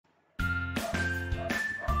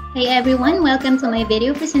Hey everyone, welcome to my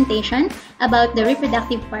video presentation about the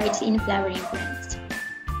reproductive parts in flowering plants.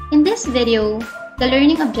 In this video, the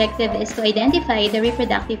learning objective is to identify the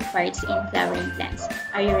reproductive parts in flowering plants.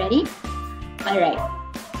 Are you ready? Alright,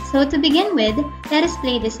 so to begin with, let us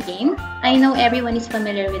play this game. I know everyone is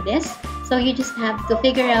familiar with this, so you just have to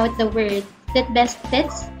figure out the word that best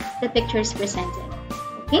fits the pictures presented.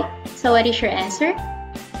 Okay, so what is your answer?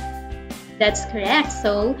 That's correct,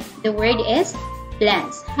 so the word is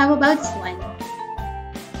plants. How about this one?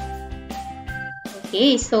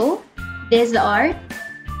 Okay, so these are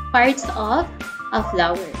parts of a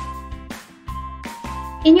flower.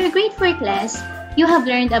 In your grade 4 class, you have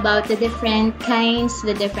learned about the different kinds,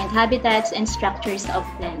 the different habitats and structures of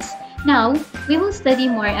plants. Now, we will study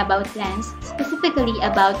more about plants, specifically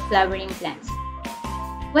about flowering plants.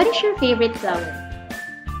 What is your favorite flower?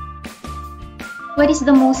 What is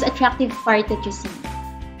the most attractive part that you see?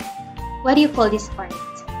 What do you call this part?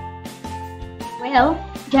 Well,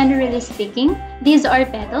 generally speaking, these are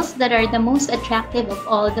petals that are the most attractive of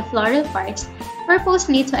all the floral parts,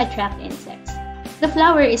 purposely to attract insects. The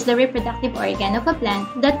flower is the reproductive organ of a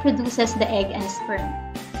plant that produces the egg and sperm.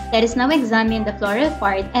 Let us now examine the floral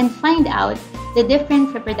part and find out the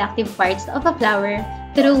different reproductive parts of a flower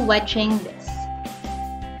through watching this.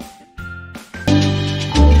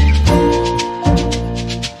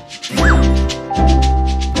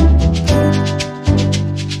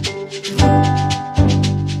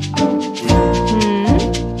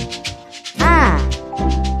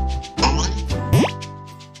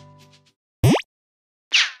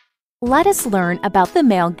 Let us learn about the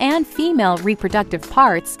male and female reproductive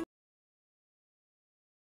parts.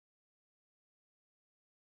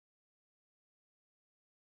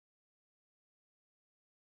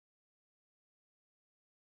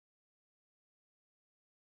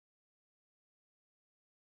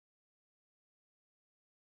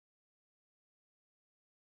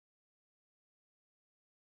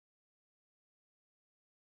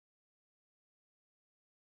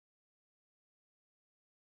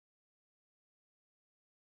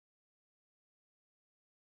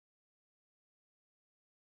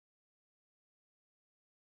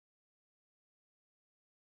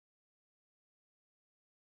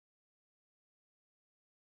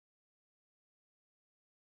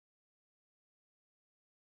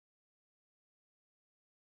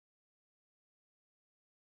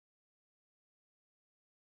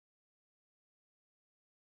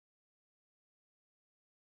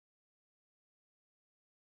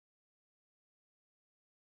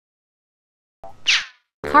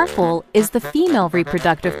 Carpel is the female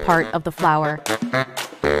reproductive part of the flower.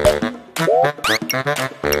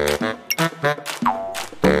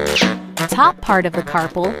 Top part of the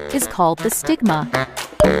carpel is called the stigma.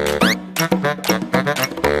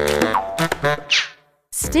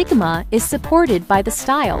 Stigma is supported by the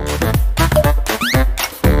style.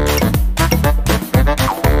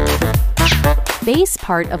 Base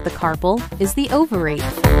part of the carpel is the ovary.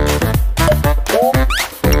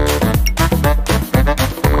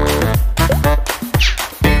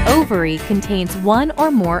 Ovary contains one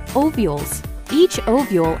or more ovules. Each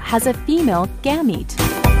ovule has a female gamete.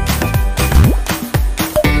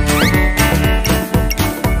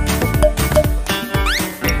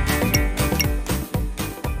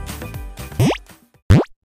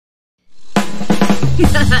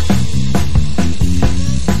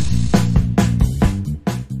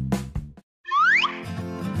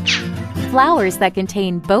 Flowers that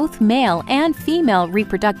contain both male and female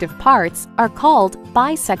reproductive parts are called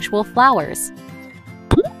bisexual flowers.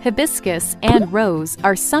 Hibiscus and rose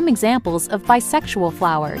are some examples of bisexual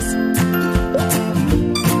flowers.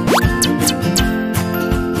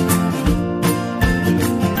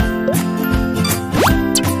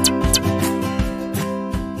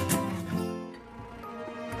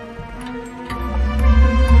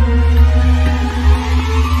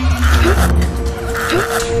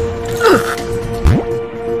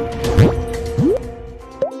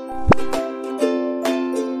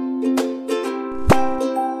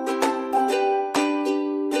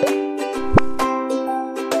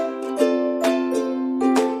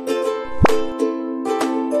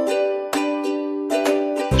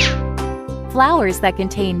 Flowers that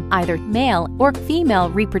contain either male or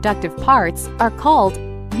female reproductive parts are called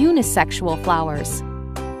unisexual flowers.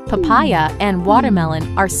 Papaya and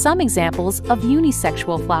watermelon are some examples of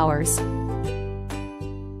unisexual flowers.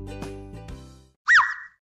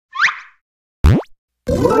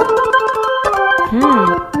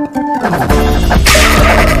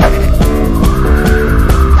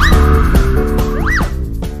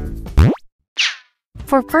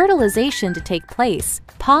 For fertilization to take place,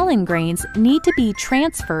 pollen grains need to be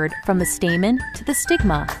transferred from the stamen to the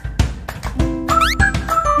stigma.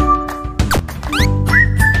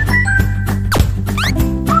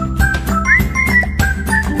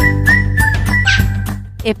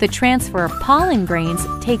 If the transfer of pollen grains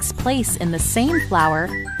takes place in the same flower,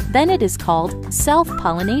 then it is called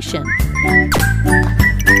self-pollination.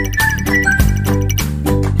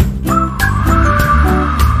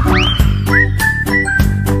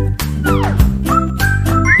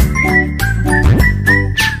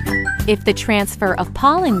 If the transfer of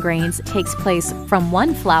pollen grains takes place from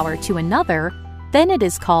one flower to another, then it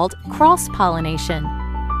is called cross-pollination.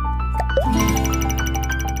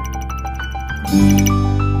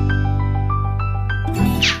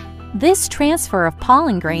 This transfer of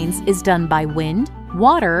pollen grains is done by wind,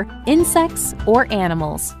 water, insects, or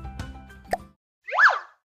animals.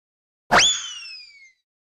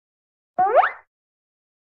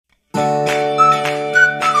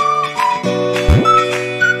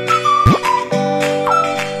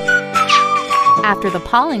 After the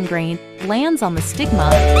pollen grain lands on the stigma,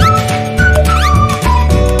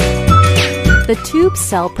 the tube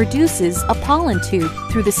cell produces a pollen tube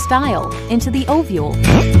through the style into the ovule.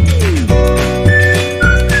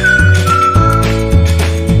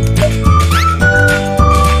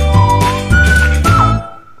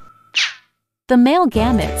 The male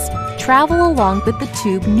gametes travel along with the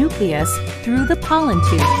tube nucleus through the pollen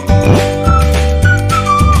tube.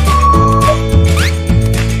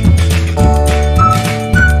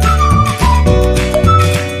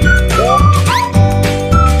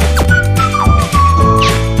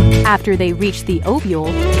 After they reach the ovule,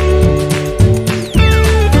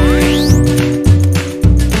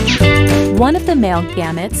 one of the male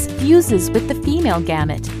gametes fuses with the female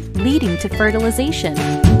gamete, leading to fertilization.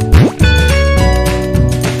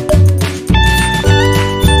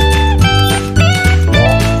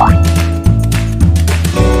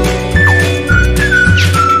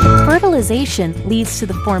 Fertilization leads to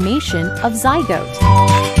the formation of zygote.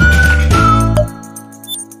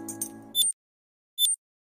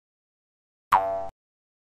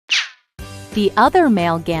 The other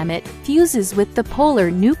male gamete fuses with the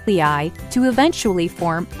polar nuclei to eventually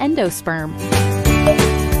form endosperm.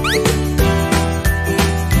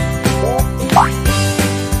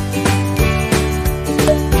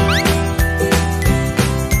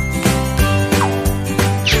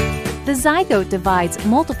 The zygote divides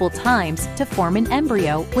multiple times to form an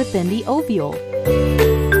embryo within the ovule.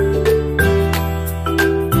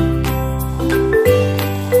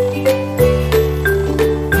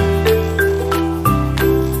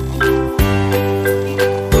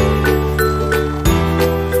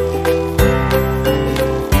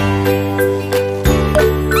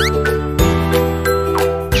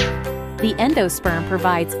 The endosperm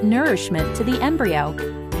provides nourishment to the embryo.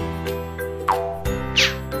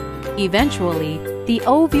 Eventually, the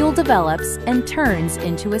ovule develops and turns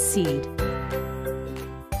into a seed.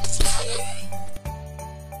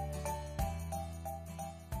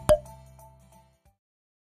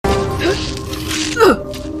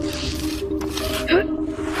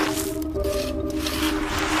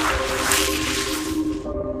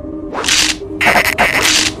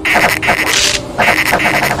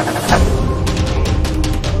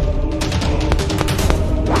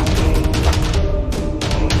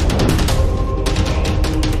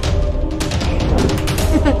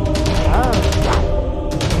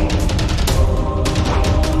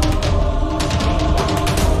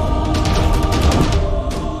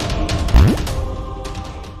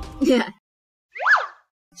 Yeah.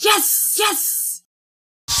 Yes! Yes!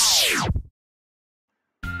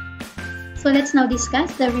 So let's now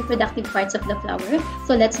discuss the reproductive parts of the flower.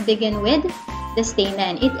 So let's begin with the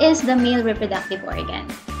stamen. It is the male reproductive organ.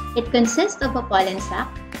 It consists of a pollen sac,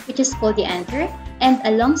 which is called the anther, and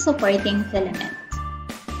a long supporting filament.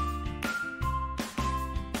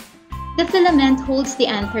 The filament holds the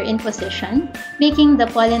anther in position, making the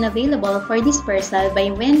pollen available for dispersal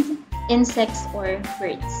by wind, insects, or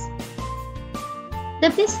birds. The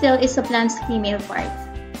pistil is a plant's female part.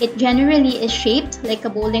 It generally is shaped like a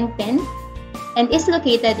bowling pin and is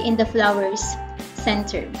located in the flower's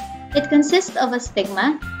center. It consists of a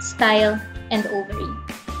stigma, style, and ovary.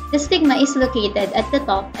 The stigma is located at the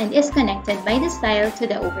top and is connected by the style to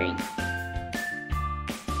the ovary.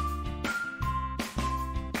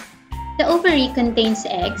 The ovary contains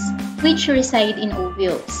eggs, which reside in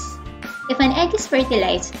ovules. If an egg is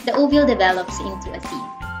fertilized, the ovule develops into a seed.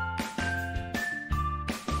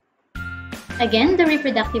 Again, the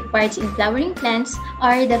reproductive parts in flowering plants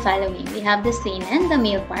are the following. We have the stamen, the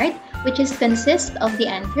male part, which consists of the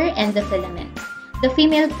anther and the filament. The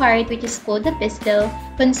female part, which is called the pistil,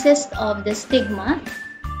 consists of the stigma,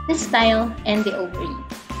 the style, and the ovary.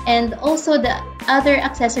 And also the other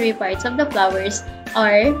accessory parts of the flowers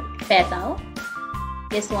are petal,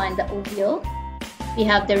 this one the ovule, we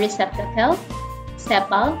have the receptacle,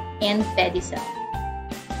 sepal, and pedicel.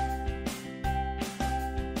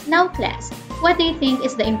 Now class, what do you think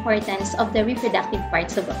is the importance of the reproductive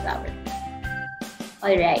parts of a flower?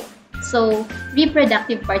 Alright, so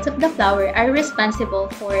reproductive parts of the flower are responsible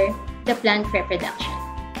for the plant reproduction.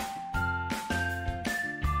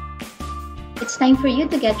 It's time for you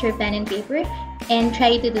to get your pen and paper and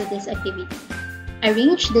try to do this activity.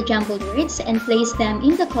 Arrange the jumbled words and place them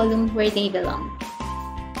in the column where they belong.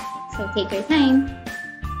 So take your time.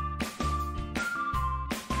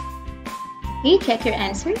 Okay, check your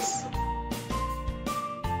answers.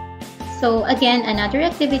 So again, another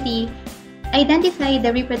activity, identify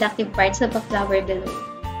the reproductive parts of a flower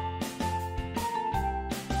below.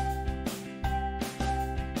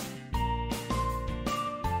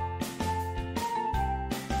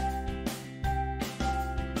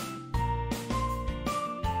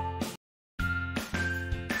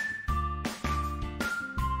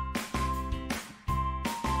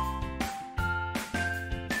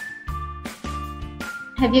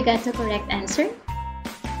 Have you got the correct answer?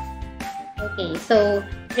 Okay, so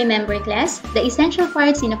remember class, the essential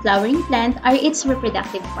parts in a flowering plant are its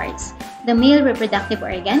reproductive parts. The male reproductive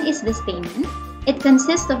organ is the stamen. It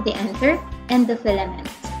consists of the anther and the filament.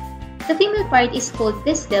 The female part is called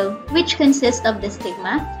pistil, which consists of the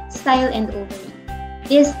stigma, style, and ovary.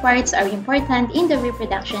 These parts are important in the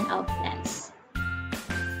reproduction of plants.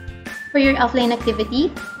 For your offline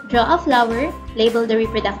activity, draw a flower, label the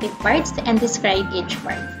reproductive parts, and describe each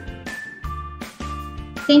part.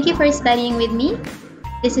 Thank you for studying with me.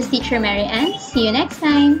 This is Teacher Mary Ann. See you next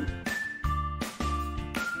time.